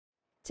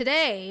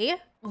Today,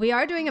 we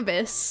are doing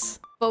Abyss,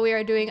 but we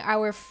are doing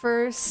our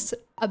first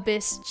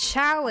Abyss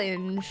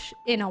challenge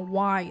in a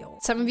while.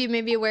 Some of you may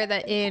be aware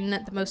that in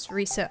the most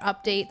recent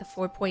update, the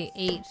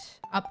 4.8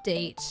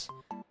 update,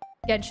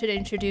 Genshin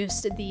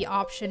introduced the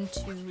option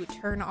to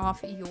turn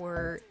off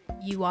your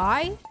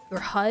UI, your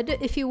HUD,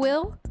 if you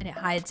will, and it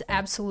hides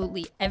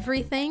absolutely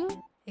everything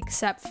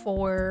except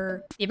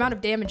for the amount of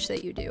damage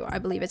that you do. I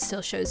believe it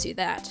still shows you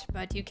that,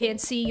 but you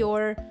can't see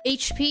your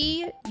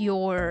HP,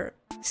 your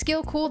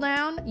skill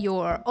cooldown,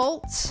 your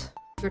ult,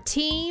 your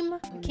team.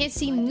 You can't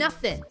see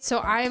nothing. So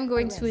I am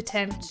going to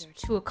attempt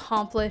to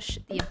accomplish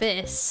the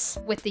Abyss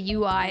with the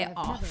UI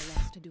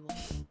off.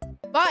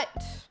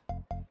 But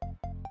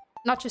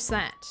not just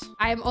that.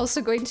 I am also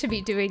going to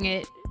be doing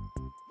it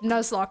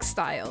Nuzlocke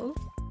style.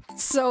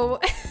 So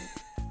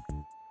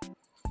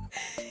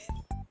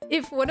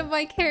if one of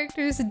my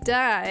characters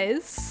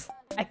dies,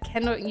 I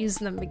cannot use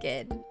them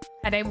again.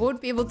 And I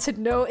won't be able to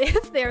know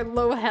if they're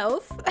low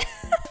health.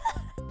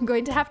 I'm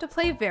going to have to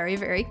play very,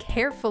 very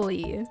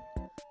carefully.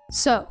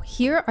 So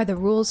here are the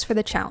rules for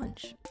the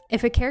challenge.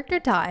 If a character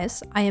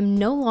dies, I am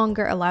no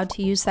longer allowed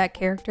to use that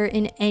character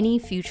in any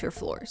future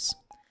floors.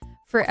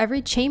 For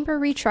every chamber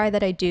retry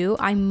that I do,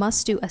 I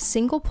must do a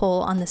single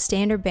pull on the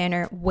standard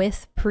banner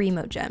with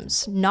Primo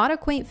gems, not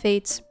Acquaint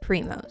Fates,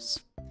 Primos.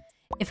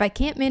 If I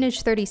can't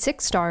manage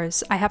 36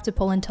 stars, I have to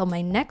pull until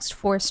my next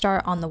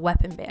 4-star on the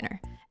weapon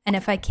banner. And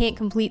if I can't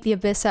complete the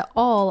Abyss at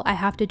all, I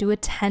have to do a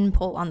 10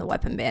 pull on the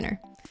weapon banner.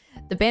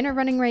 The banner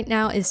running right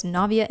now is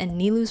Navia and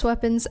Nilu's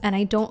weapons, and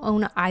I don't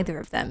own either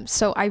of them,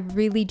 so I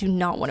really do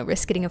not want to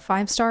risk getting a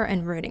 5-star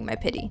and ruining my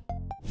pity.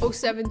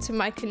 07 to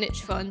my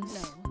Knitch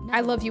funds.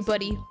 I love you,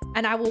 buddy,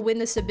 and I will win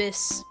this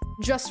Abyss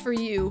just for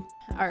you.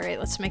 Alright,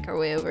 let's make our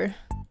way over.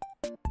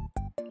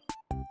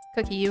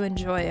 Cookie, you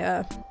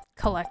enjoy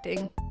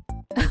collecting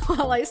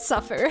while I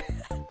suffer.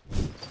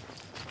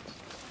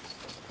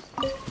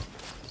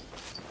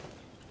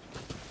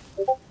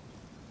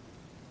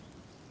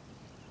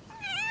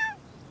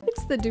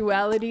 It's the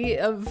duality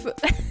of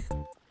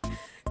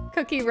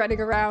Cookie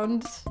running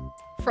around,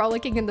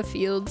 frolicking in the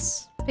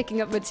fields,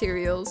 picking up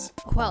materials,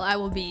 while I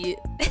will be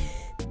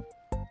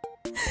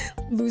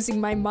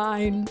losing my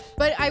mind.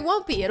 But I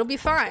won't be, it'll be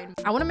fine.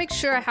 I want to make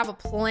sure I have a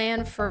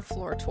plan for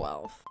floor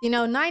 12. You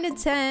know, 9 and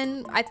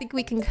 10, I think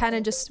we can kind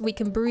of we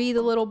can breathe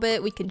a little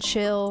bit, we can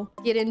chill,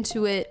 get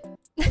into it.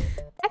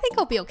 I think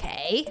I'll be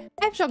okay.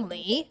 I have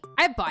Zhongli,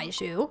 I have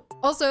Baizhu.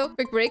 Also,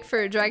 quick break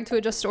for drag to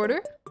adjust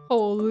order.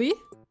 Holy.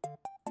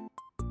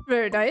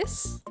 Very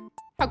nice.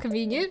 How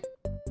convenient.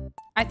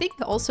 I think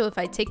also if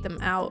I take them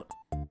out,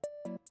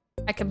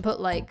 I can put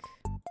like,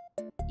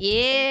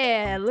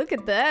 yeah, look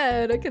at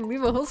that. I can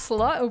leave a whole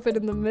slot open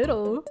in the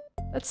middle.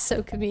 That's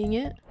so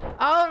convenient.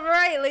 All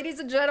right, ladies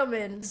and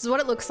gentlemen, this is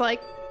what it looks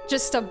like.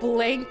 Just a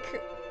blank,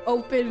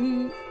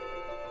 open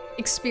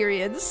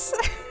experience.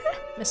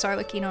 Miss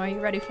Arlecchino, are you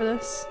ready for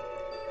this?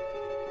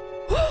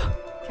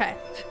 Okay.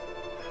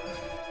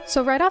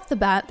 So right off the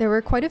bat, there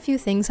were quite a few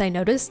things I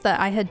noticed that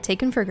I had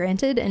taken for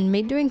granted and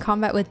made doing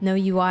combat with no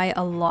UI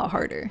a lot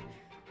harder.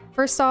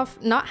 First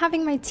off, not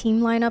having my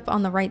team lineup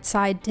on the right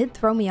side did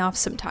throw me off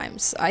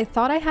sometimes. I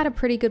thought I had a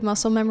pretty good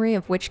muscle memory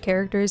of which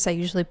characters I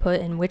usually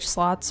put in which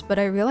slots, but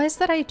I realized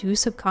that I do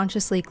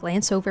subconsciously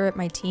glance over at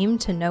my team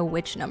to know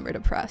which number to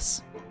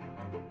press.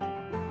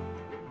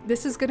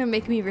 This is gonna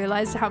make me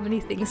realize how many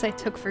things I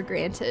took for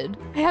granted.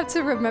 I have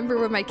to remember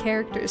where my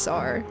characters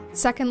are.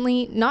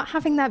 Secondly, not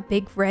having that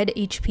big red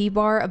HP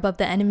bar above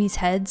the enemies'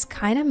 heads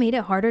kinda made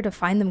it harder to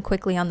find them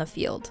quickly on the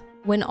field.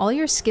 When all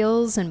your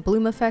skills and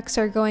bloom effects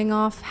are going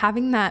off,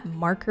 having that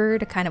marker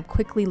to kind of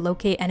quickly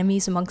locate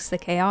enemies amongst the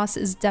chaos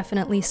is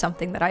definitely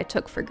something that I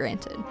took for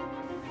granted.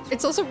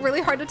 It's also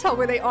really hard to tell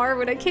where they are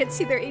when I can't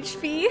see their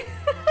HP.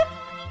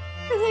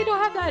 Because I don't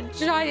have that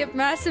giant,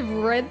 massive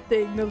red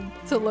thing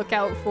to look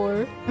out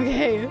for.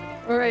 Okay,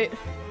 alright.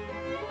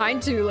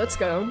 Hind 2, let's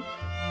go.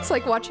 It's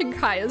like watching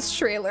Kaya's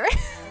trailer.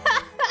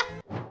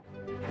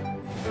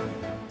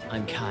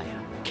 I'm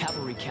Kaya,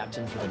 cavalry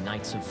captain for the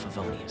Knights of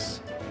Favonius.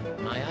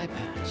 My eye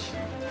patch.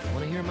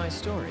 Wanna hear my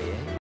story,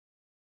 eh?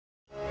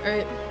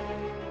 Alright.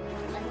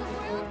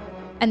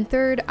 And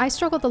third, I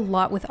struggled a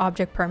lot with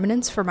object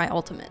permanence for my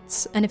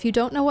ultimates. And if you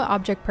don't know what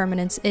object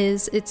permanence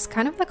is, it's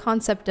kind of the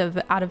concept of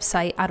out of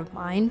sight, out of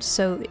mind.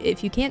 So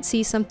if you can't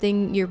see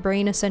something, your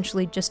brain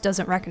essentially just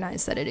doesn't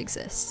recognize that it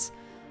exists.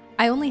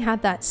 I only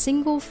had that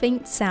single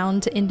faint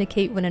sound to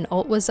indicate when an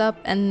ult was up,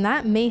 and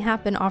that may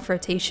happen off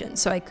rotation,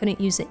 so I couldn't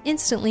use it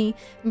instantly,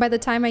 and by the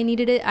time I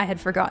needed it, I had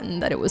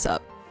forgotten that it was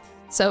up.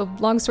 So,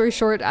 long story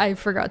short, I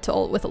forgot to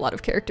ult with a lot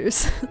of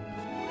characters.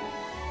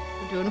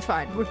 We're doing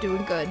fine, we're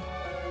doing good.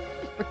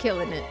 We're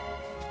killing it.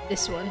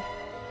 This one.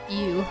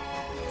 You.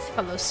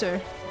 Hello,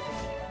 sir.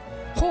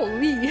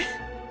 Holy!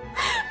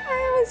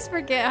 I always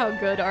forget how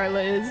good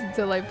Arla is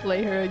until I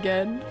play her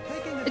again.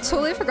 I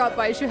totally forgot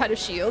Baizhu had a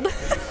shield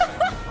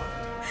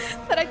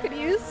that I could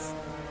use.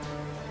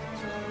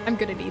 I'm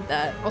gonna need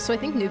that. Also, I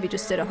think Newbie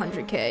just did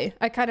 100k.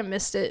 I kind of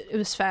missed it. It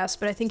was fast,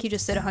 but I think he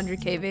just did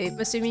 100k vape. I'm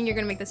assuming you're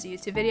gonna make this a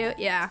YouTube video?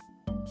 Yeah.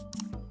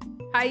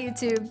 Hi,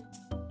 YouTube.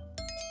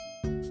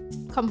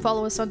 Come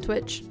follow us on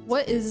Twitch.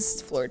 What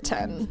is floor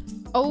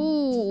 10?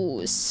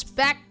 Oh,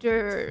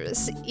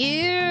 specters.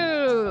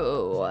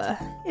 Ew.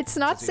 It's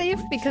not safe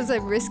because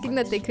I'm risking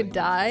that they could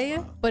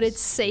die, but it's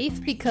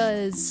safe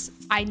because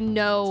I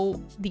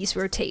know these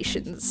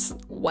rotations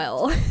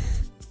well.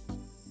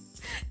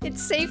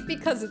 It's safe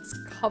because it's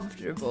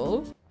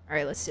comfortable. All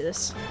right, let's do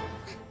this.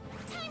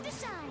 Time to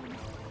shine.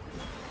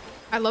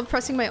 I love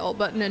pressing my alt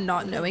button and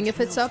not knowing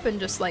if it's up and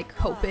just like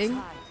hoping.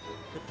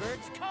 The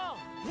birds call,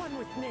 one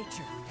with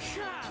nature.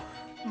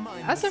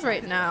 As of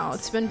right now,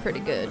 it's been pretty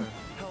good.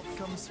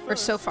 Or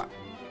so far.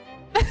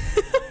 I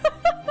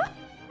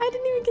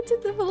didn't even get to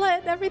the fillet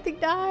and everything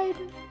died.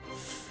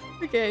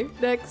 Okay,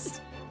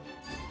 next.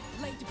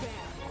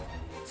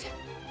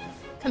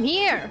 Come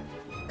here!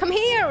 Come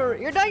here!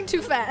 You're dying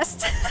too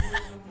fast!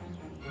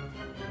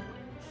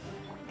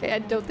 Okay, I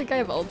don't think I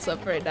have ults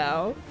up right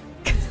now.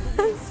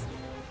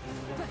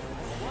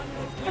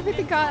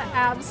 Everything got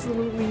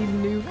absolutely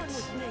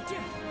nuked.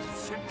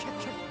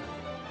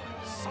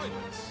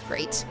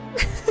 Great.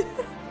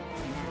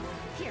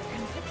 Here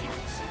comes the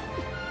catch.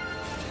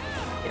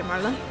 Get him,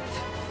 Marla.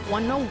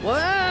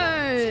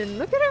 101!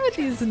 Look at her with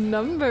these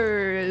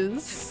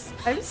numbers.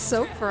 I'm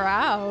so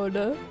proud.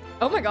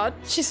 Oh my god,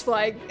 she's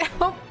flying.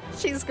 Oh,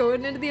 she's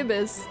going into the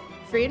abyss.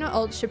 Freena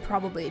ult should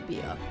probably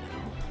be up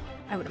now,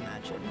 I would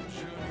imagine.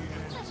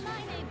 Let my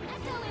name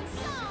echo in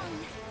song.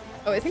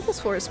 Oh, I think this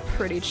floor is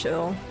pretty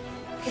chill.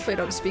 Hopefully I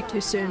don't speak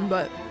too soon,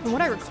 but from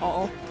what I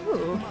recall...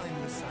 Ooh,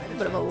 a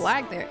bit of a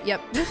lag there.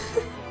 Yep.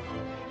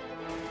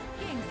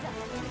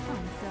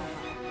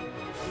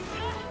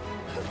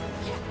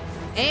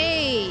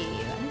 Hey! I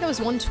think that was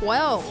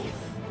 112.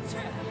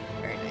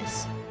 Very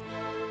nice.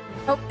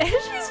 Oh,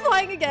 she's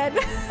flying again!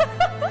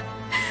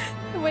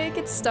 The way it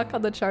gets stuck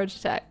on the charge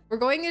attack. We're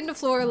going into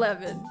floor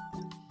 11.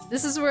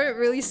 This is where it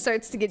really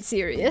starts to get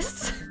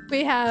serious.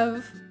 We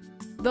have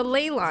the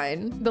ley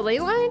line. The ley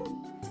line?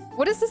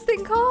 What is this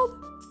thing called?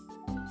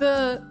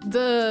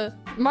 The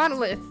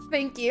monolith.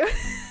 Thank you.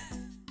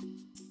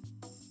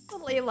 The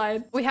ley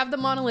line. We have the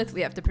monolith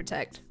we have to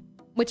protect,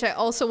 which I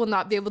also will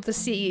not be able to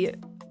see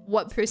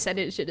what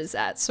percentage it is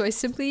at, so I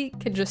simply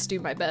can just do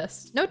my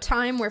best. No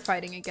time we're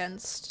fighting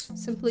against,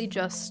 simply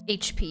just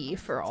HP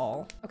for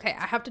all. Okay,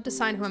 I have to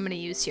decide who I'm gonna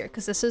use here,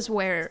 because this is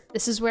where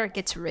it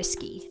gets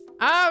risky.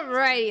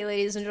 Alrighty,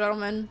 ladies and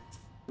gentlemen.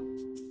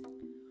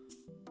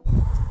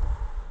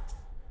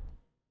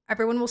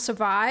 Everyone will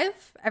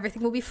survive,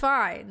 everything will be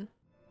fine.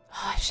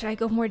 Oh, should I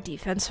go more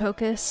defense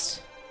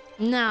focused?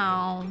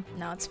 No,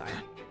 it's fine.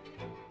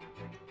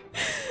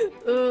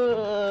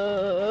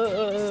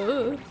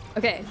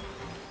 Okay.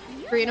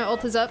 Freena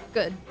ult is up,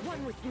 good.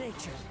 One with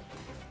nature.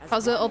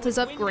 Kaza ult is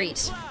up,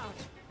 great.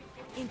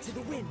 Into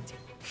the wind.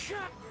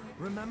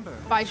 Remember,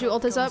 Baiju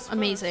ult is up,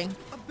 amazing.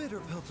 a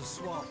bitter pill to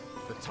swallow.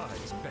 The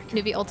tides beckon.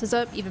 Nuvi ult is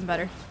up, even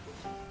better.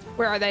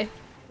 Where are they?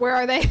 Where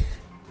are they?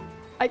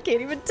 I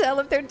can't even tell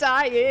if they're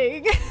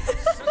dying.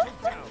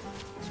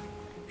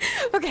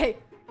 Okay.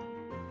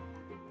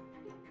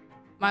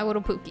 My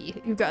little Pookie,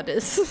 you got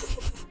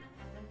this.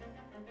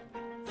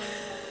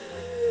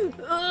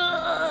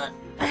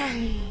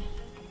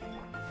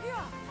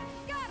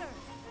 Scatter.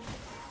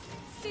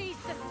 Seize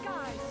the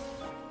skies.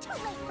 Too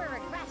late for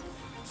regret.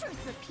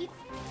 Truth repeats.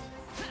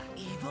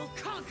 Evil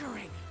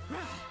conquering.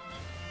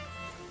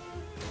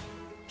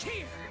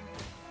 Here.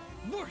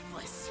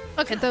 Worthless.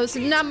 Look at those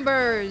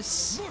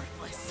numbers.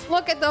 Worthless.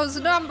 Look at those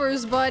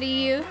numbers,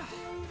 buddy.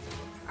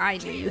 I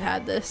knew you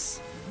had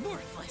this.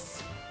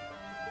 Worthless.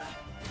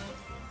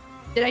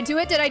 Did I do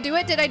it? Did I do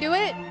it? Did I do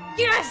it?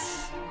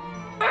 Yes!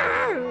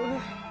 Arrgh!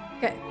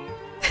 Okay.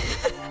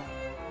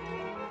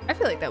 I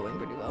feel like that went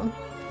pretty well.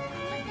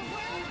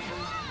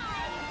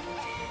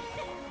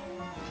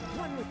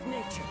 One with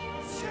nature.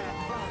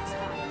 Clouds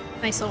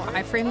high. Nice little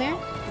iframe there.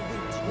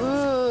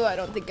 Ooh, I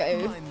don't think I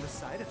Mind the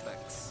side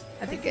effects.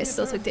 think I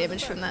still took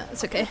damage from that.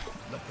 It's okay.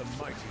 Let the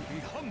mighty be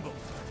humble.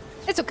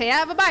 It's okay, I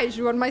have a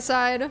Baiju on my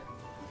side.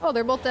 Oh,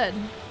 they're both dead.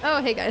 Oh,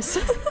 hey guys.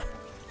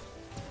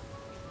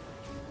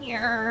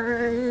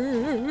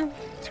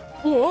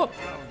 Whoa. Bow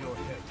your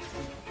head.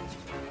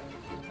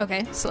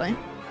 Okay, slay.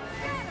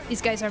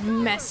 These guys are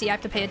messy. I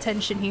have to pay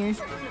attention here.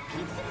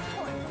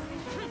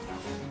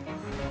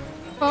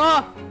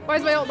 Oh, why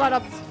is my ult not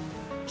up?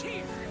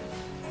 Here.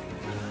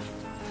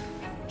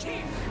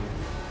 Here.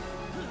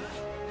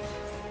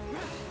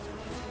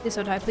 Please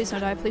don't die, please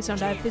don't die, please don't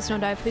die, please don't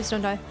die, please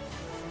don't die.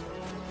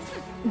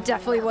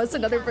 Definitely was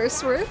another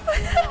burst worth.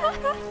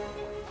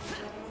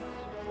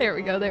 There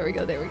we go, there we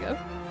go, there we go.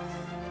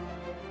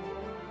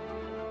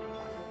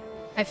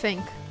 I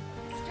think.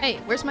 Hey,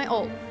 where's my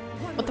ult?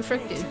 What the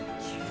frick, dude?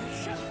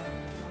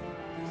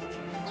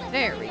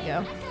 There we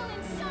go. Echo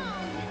in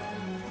song.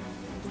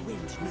 The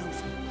wind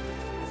knows me.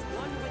 As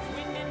one with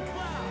wind and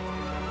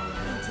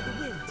cloud. Into the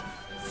wind.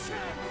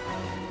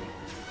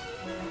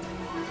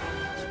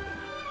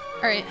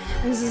 Alright,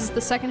 this is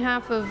the second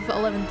half of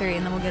 11-3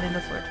 and then we'll get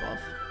into floor 12.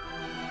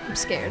 I'm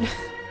scared.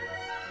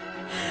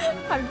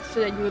 I'm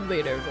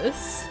genuinely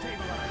nervous.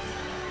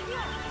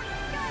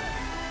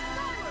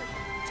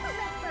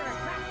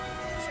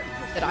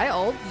 Did I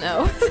ult?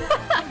 No.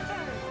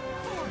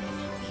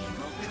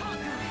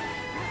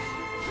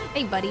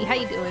 Hey buddy, how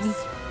you doing?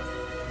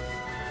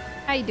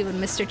 How you doing,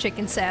 Mr.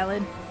 Chicken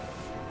Salad?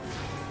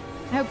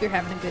 I hope you're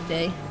having a good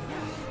day.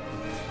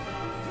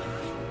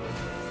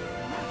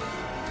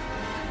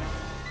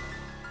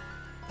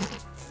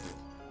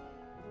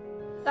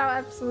 I'll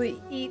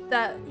absolutely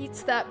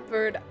eats that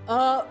bird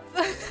up.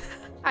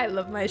 I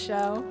love my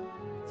show.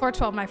 Floor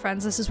 12, my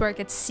friends, this is where it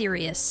gets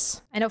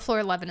serious. I know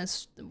floor 11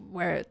 is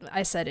where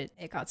I said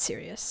it got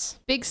serious.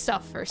 Big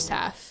stuff first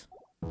half.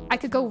 I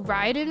could go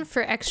Raiden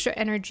for extra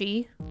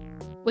energy,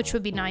 which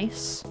would be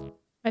nice.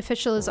 My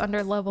official is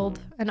underleveled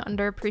and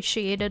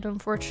underappreciated,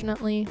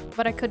 unfortunately,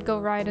 but I could go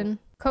Raiden.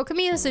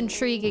 Kokomi is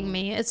intriguing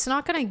me. It's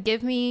not gonna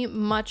give me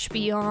much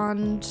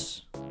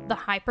beyond the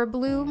Hyper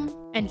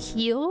Bloom and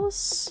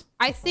heals.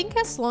 I think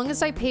as long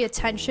as I pay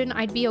attention,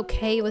 I'd be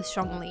okay with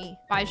Zhongli.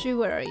 Baizhu,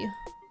 where are you?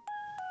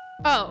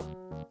 Oh.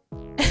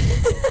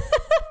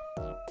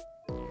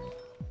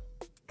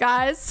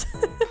 Guys,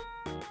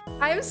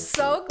 I'm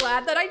so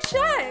glad that I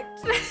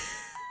checked.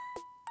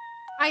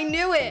 I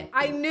knew it.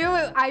 I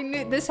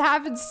knew this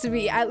happens to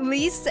me at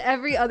least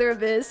every other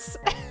Abyss.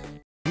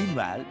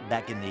 Meanwhile,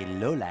 back in the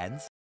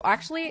lowlands.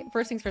 Actually,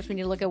 first things first, we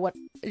need to look at what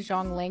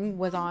Zhongling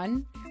was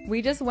on.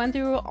 We just went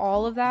through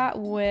all of that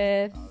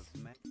with...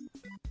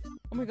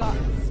 Oh my god,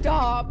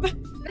 stop!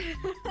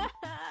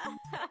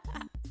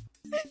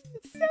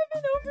 7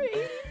 over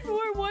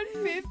 84,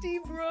 150,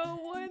 bro.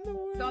 What in the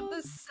world? Got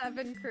the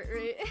 7 crit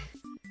rate.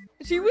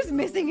 She was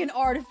missing an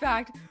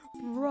artifact.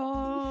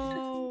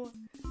 Bro.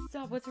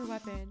 Stop, what's her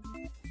weapon?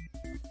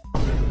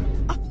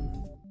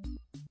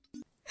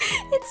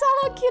 It's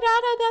all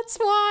Kirana, that's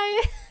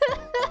why.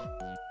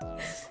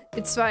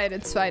 It's fine,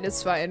 it's fine,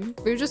 it's fine.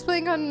 We were just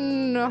playing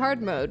on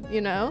hard mode,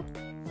 you know?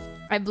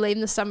 I blame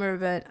the summer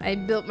event. I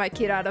built my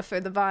Kirana for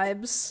the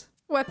vibes.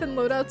 Weapon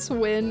loadouts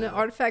win,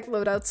 artifact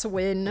loadouts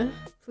win.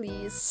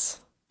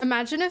 Please.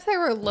 Imagine if there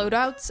were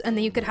loadouts and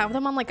then you could have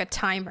them on like a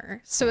timer.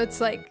 So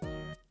it's like,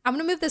 I'm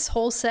gonna move this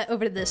whole set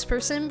over to this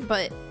person,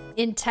 but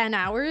in 10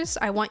 hours,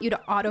 I want you to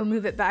auto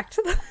move it back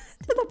to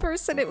the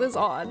person it was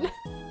on.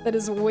 That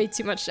is way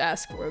too much to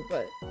ask for,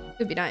 but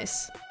it'd be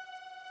nice.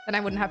 Then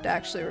I wouldn't have to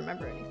actually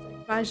remember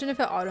anything. Imagine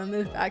if it auto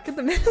moved back in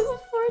the middle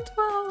of floor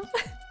 12.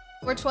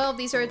 Floor 12,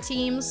 these are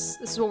teams.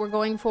 This is what we're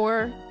going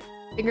for.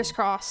 Fingers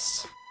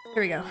crossed.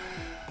 Here we go.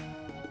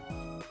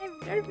 I'm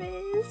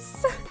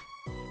nervous.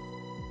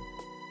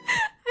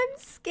 I'm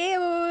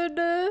scared.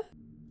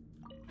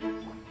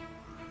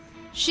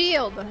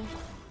 Shield.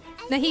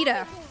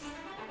 Nahida.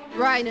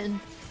 Raiden.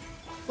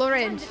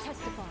 Laurent. Time to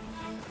testify.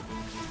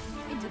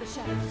 Into the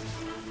shadows.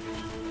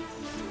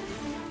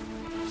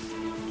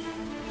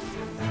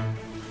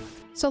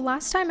 So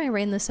last time I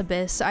ran this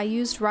Abyss, I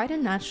used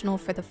Raiden National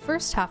for the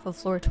first half of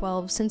floor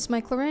 12 since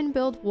my Clarin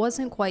build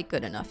wasn't quite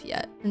good enough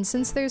yet. And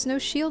since there's no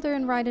shielder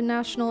in Raiden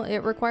National, it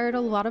required a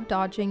lot of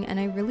dodging and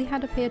I really had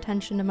to pay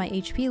attention to my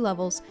HP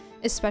levels,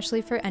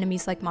 especially for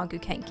enemies like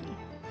Magukenki.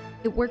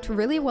 It worked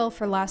really well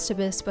for last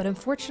Abyss, but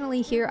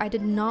unfortunately here I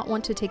did not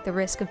want to take the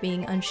risk of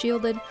being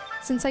unshielded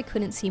since I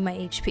couldn't see my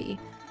HP.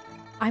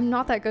 I'm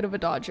not that good of a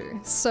dodger,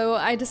 so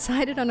I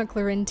decided on a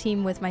Clarin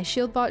team with my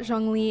shield bot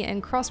Zhongli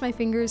and crossed my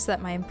fingers that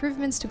my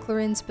improvements to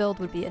Clarin's build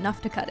would be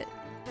enough to cut it.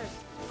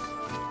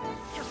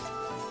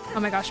 Oh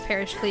my gosh,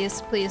 perish,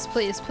 please, please,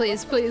 please,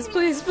 please, please,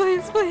 please,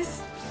 please,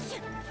 please.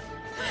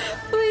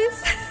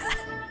 Please.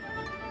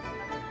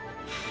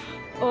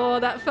 Oh,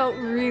 that felt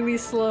really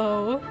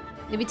slow.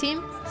 Newbie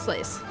team,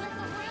 Slays.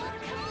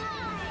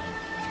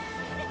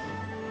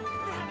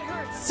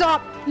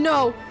 Stop!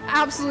 No!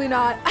 Absolutely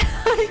not!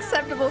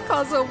 Unacceptable,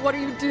 Kazo! What are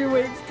you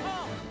doing?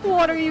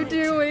 What are you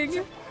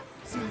doing?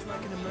 Seems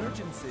like an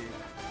emergency.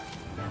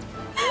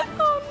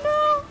 Oh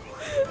no!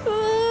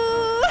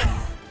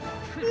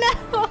 No!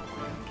 Remember,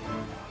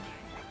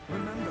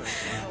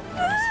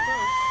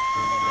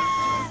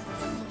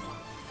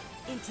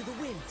 Into the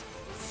wind.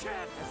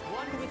 As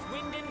one with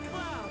wind and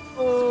cloud.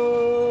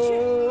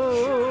 Oh!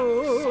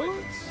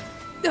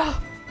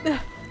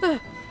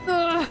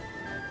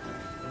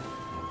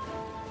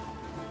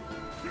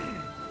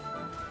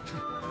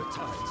 the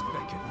tides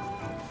beckon.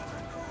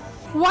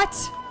 What?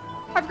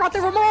 I forgot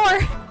there were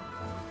more!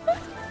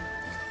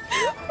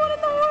 What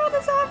in the world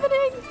is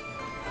happening?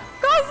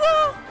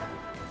 Kaza!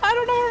 I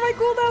don't know where my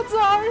cooldowns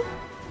are!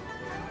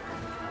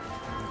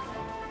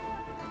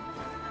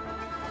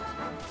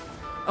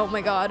 Oh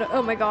my god,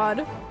 oh my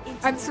god.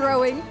 I'm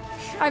throwing.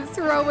 I'm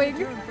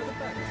throwing.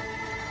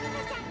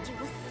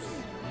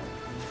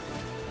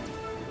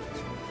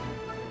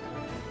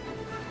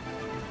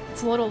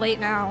 It's a little late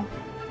now.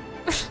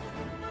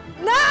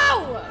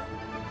 No!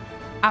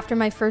 After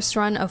my first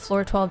run of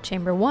floor 12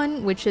 chamber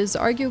 1, which is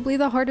arguably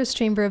the hardest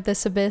chamber of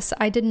this Abyss,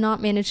 I did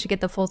not manage to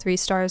get the full 3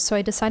 stars, so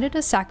I decided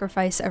to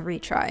sacrifice a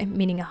retry,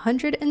 meaning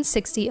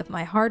 160 of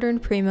my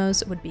hard-earned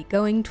primos would be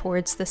going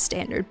towards the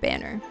standard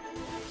banner.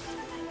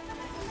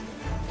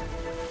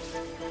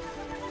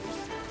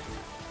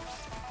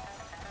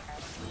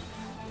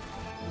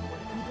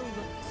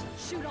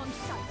 Shoot on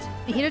sight.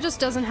 Mahita just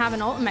doesn't have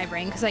an ult in my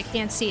brain because I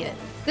can't see it.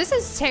 This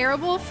is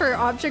terrible for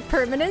object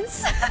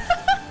permanence.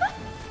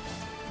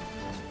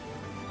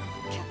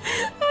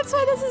 That's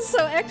why this is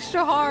so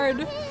extra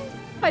hard.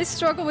 I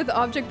struggle with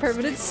object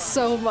permanence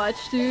so much,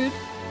 dude.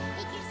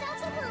 Make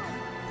yourselves a move.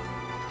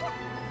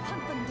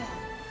 Hunt them down.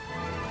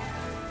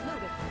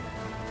 Loaded.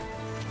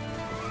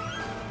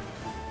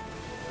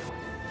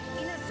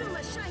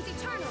 Inazuma shines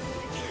eternal.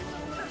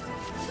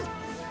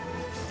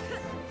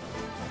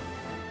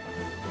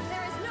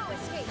 There is no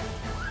escape.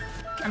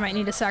 I might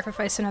need to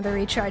sacrifice another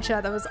retry,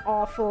 chat. That was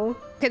awful.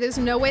 Okay, there's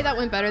no way that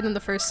went better than the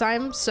first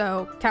time,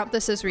 so count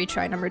this as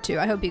retry number 2.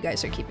 I hope you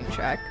guys are keeping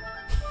track.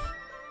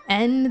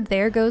 And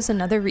there goes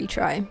another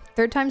retry.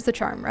 3rd time's the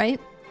charm, right?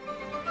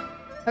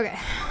 Okay.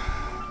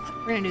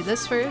 We're gonna do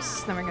this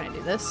first, then we're gonna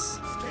do this.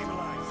 We're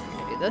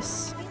gonna do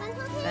this.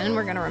 Then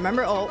we're gonna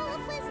remember ult.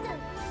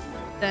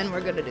 Then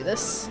we're gonna do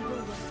this.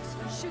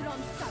 Shoot on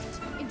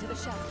sight into the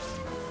shadows.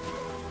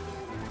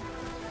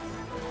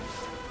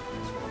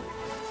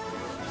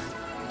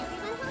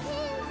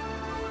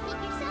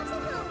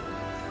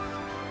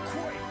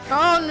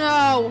 Oh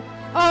no!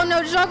 Oh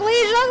no,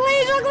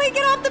 Zhongli,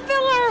 get off the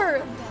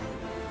pillar!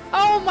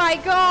 Oh my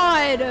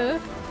god!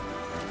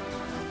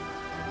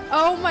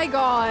 Oh my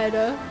god.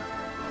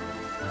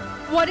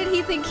 What did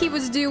he think he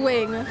was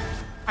doing?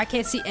 I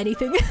can't see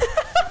anything.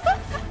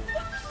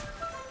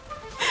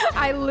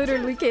 I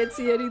literally can't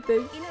see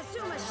anything.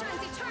 Inazuma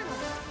shines eternal.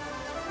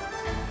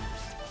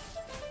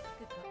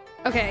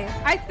 Okay,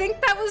 I think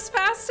that was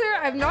faster.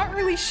 I'm not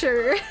really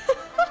sure.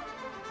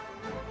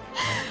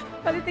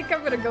 I think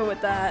I'm gonna go with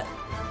that.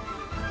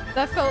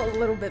 That felt a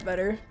little bit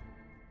better.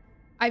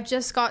 I've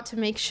just got to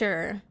make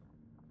sure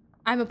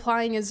I'm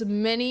applying as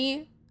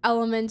many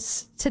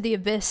elements to the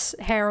Abyss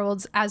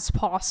Heralds as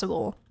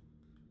possible.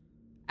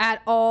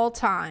 At all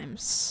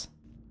times.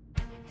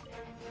 Let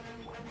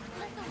the world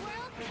collide.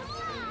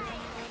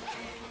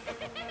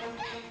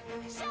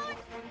 Show it.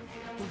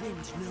 The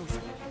wind knows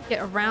me.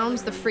 Get around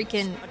the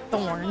freaking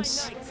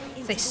thorns.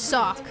 They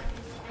suck.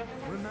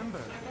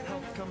 Remember,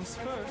 health comes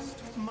first.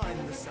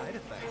 Mind the side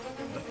effect.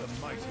 Let the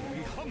mighty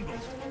be humbled.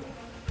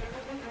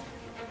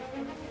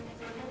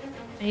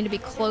 I need to be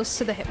close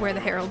to where the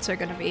heralds are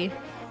gonna be,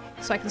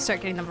 so I can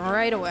start getting them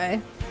right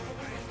away.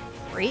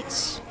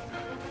 Great.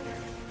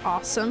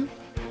 Awesome.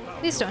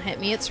 Please don't hit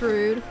me, it's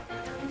rude.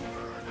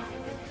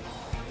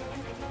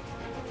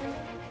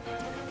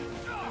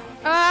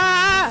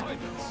 Ah!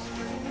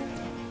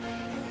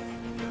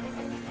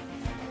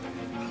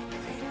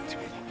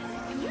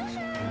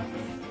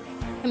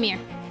 Come here.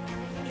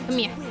 Come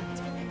here.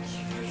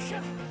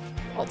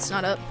 Ult's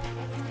not up.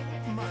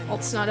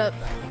 Ult's not up.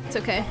 It's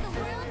okay.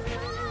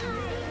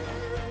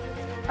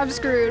 I'm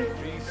screwed.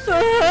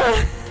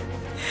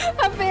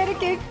 I'm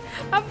panicking.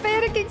 I'm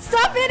panicking.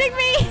 Stop hitting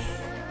me!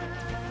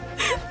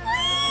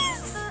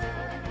 Please!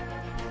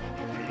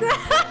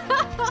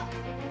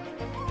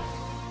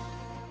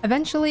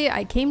 Eventually,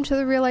 I came to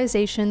the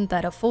realization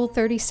that a full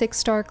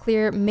 36-star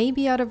clear may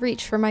be out of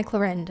reach for my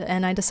Clarend,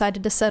 and I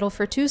decided to settle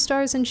for 2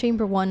 stars in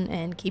Chamber 1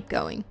 and keep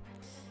going.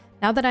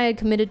 Now that I had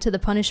committed to the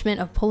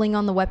punishment of pulling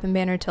on the weapon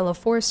banner till a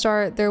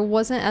 4-star, there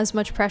wasn't as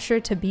much pressure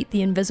to beat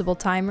the invisible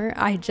timer.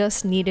 I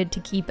just needed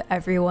to keep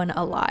everyone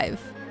alive.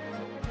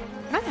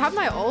 Can I have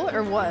my ult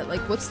or what?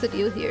 Like, what's the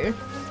deal here?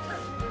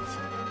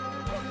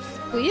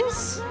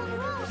 Please?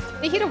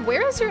 Mahita,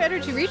 where is your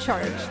energy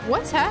recharge?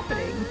 What's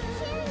happening?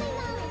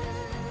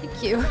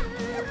 Thank you.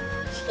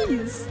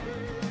 Jeez.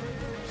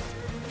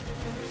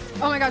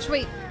 Oh my gosh,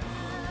 wait.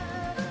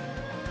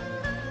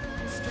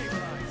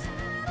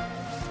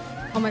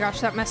 Oh my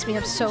gosh, that messed me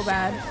up so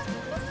bad.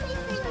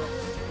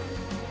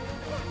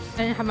 I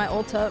didn't have my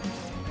ult up.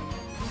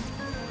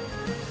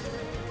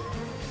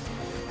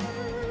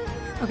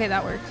 Okay,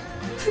 that worked.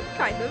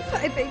 Kind of,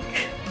 I think.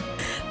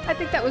 I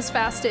think that was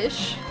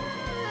fast-ish.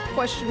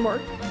 Question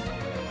mark.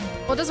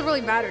 Well, it doesn't really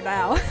matter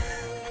now.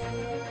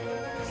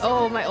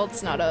 Oh, my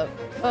ult's not up.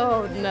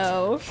 Oh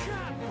no.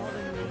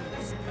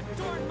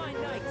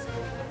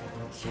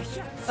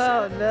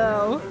 Oh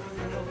no.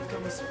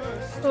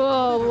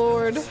 Oh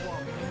lord.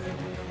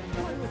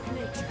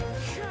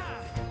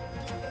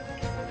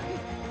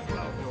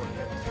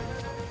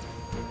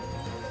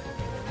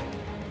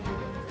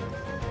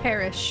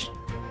 Perish.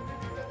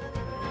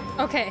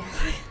 Okay.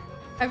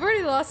 I've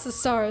already lost the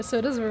star, so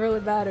it doesn't really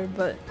matter,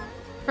 but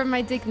for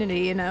my dignity,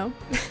 you know?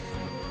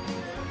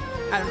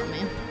 I don't know,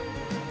 man.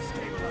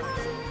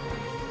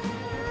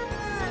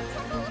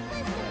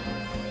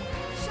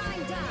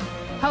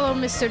 Hello,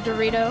 Mr.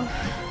 Dorito.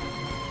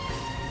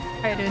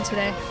 How are you doing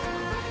today?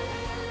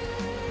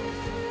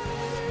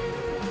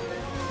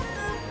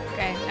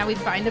 Okay, now we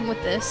find him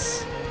with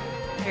this.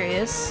 There he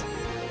is.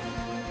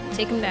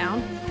 Take him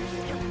down.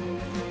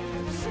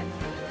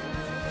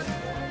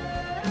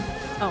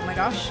 Oh my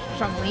gosh,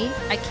 Zhongli,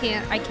 I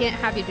can't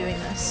have you doing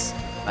this,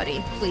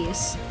 buddy,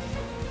 please.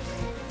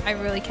 I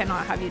really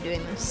cannot have you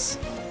doing this.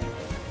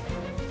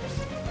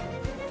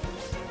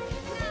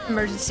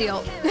 Emergency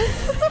ult.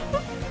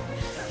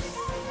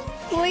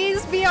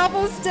 Please be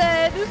almost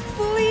dead.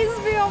 Please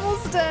be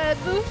almost dead.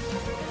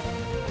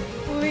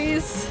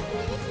 Please.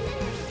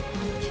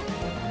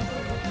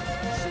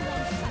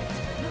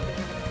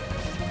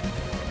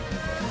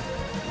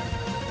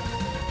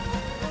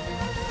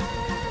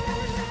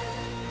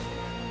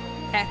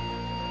 Okay.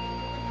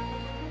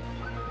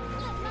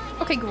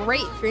 Okay,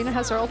 great. Farina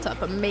has her ult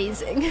up.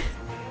 Amazing.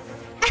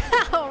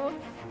 Ow!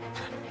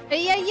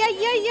 Yeah.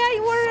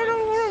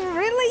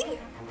 Really?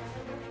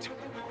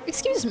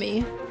 Excuse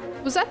me.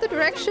 Was that the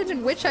direction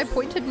in which I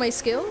pointed my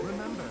skill?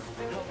 Remember,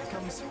 help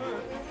comes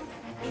first.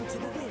 Into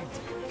the wind.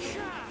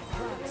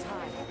 Clouds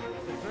high.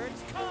 The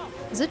birds come.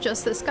 Is it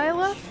just this guy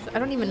left? I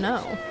don't even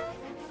know.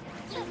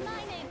 Let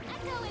my name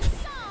echo in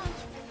song.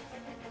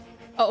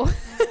 Oh.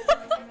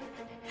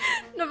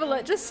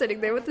 Novelette just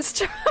sitting there with this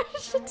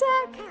charged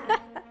attack.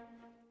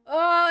 Oh,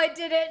 I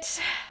did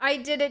it. I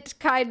did it,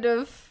 kind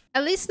of.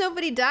 At least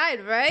nobody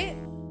died, right?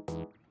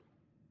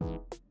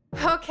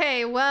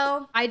 Okay,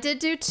 well, I did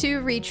do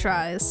 2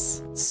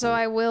 retries. So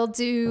I will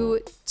do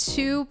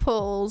 2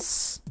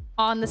 pulls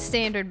on the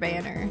standard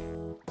banner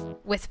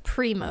with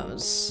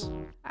primos.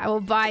 I will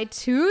buy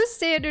 2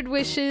 standard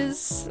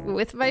wishes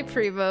with my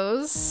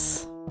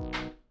primos.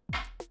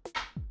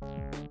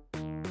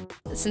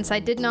 Since I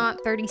did not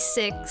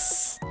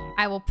 36,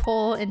 I will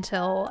pull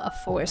until a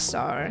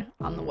 4-star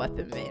on the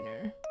weapon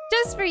banner.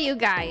 Just for you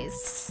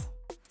guys.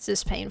 This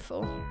is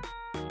painful.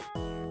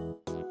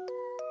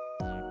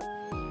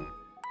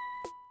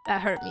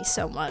 That hurt me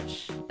so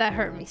much. That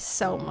hurt me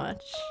so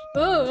much.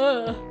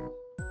 Ugh.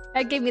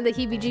 That gave me the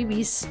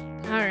heebie-jeebies.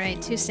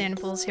 Alright, 2 stand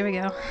pulls. Here we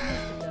go. Most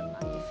of them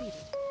undefeated.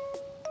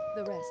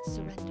 The rest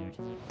surrendered.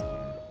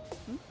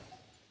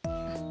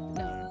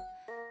 No.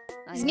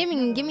 Just give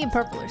me a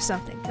purple or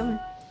something. Come on.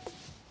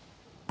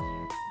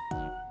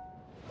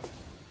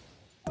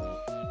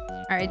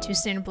 Alright, 2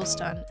 stand pulls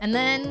done. And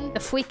then the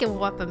freaking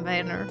weapon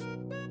banner.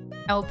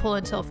 I will pull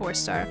until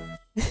 4-star.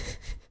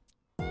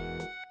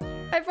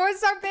 My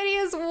 4-star pity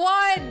is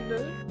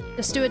 1!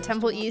 Just do a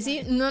temple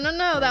easy? No,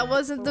 that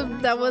wasn't the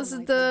plan.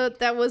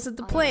 That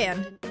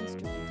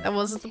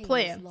wasn't the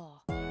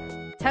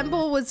plan.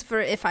 Temple was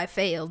for if I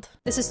failed.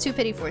 This is 2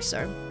 pity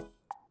 4-star.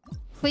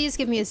 Please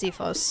give me a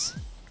Zephos.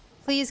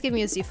 Please give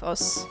me a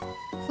Zephos.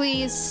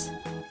 Please.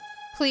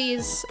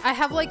 Please. I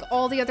have like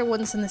all the other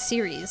ones in the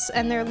series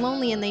and they're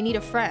lonely and they need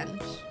a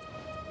friend.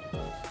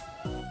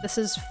 This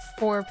is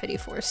 4 pity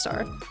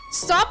 4-star.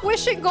 Stop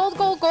wishing gold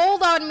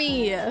on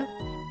me!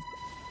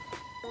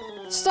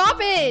 Stop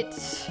it!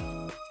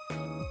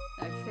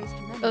 I've faced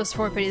many. That was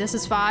 4 pity. This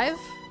is 5.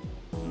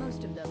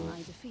 Most of them I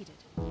defeated.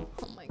 Oh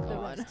my The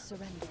god. rest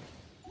surrendered.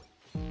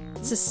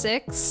 This is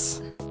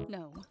 6.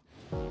 No.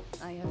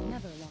 I have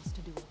never lost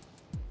a duel.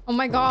 Oh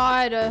my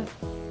god.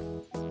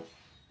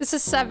 This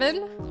is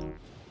 7.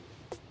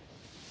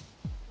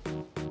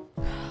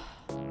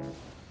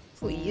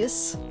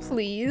 Please.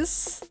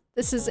 Please.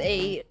 This is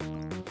 8.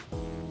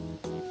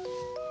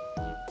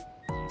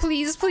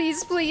 Please. You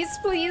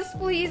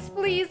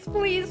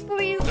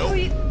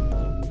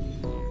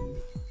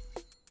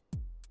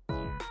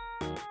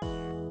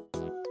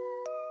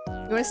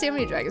wanna see how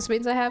many Dragon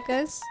Spades I have,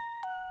 guys?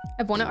 I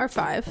have 1 at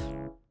R5.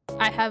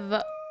 I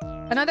have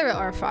another at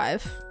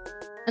R5.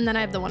 And then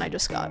I have the one I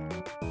just got.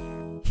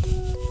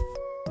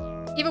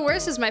 Even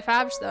worse is my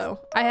Fabs, though.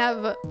 I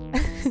have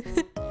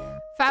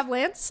Fab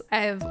Lance. I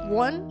have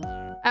 1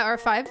 at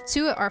R5,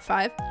 2 at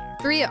R5,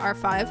 3 at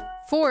R5,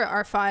 4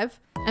 at R5,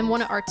 and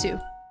 1 at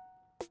R2.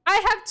 I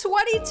have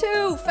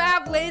 22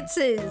 Fab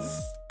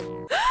Lances!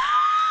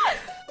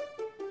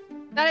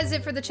 That is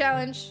it for the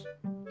challenge.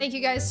 Thank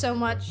you guys so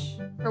much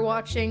for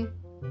watching.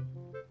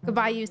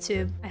 Goodbye,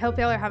 YouTube. I hope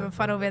y'all are having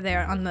fun over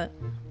there on the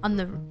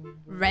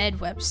red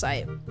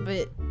website,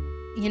 but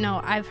you know,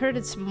 I've heard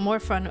it's more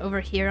fun over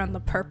here on the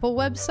purple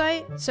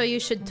website, so you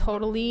should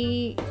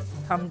totally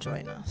come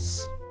join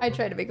us. I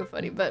try to make it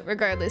funny, but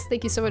regardless,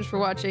 thank you so much for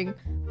watching.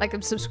 Like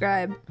and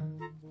subscribe.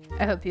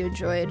 I hope you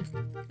enjoyed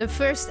the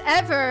first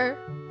ever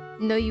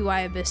No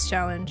UI Abyss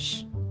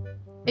challenge.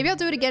 Maybe I'll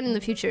do it again in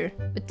the future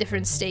with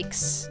different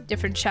stakes,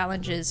 different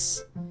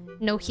challenges.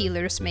 No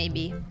healers,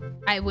 maybe.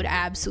 I would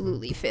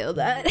absolutely fail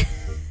that.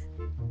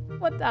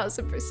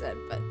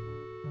 1000%, but...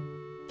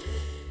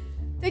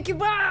 Thank you,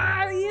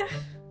 bye!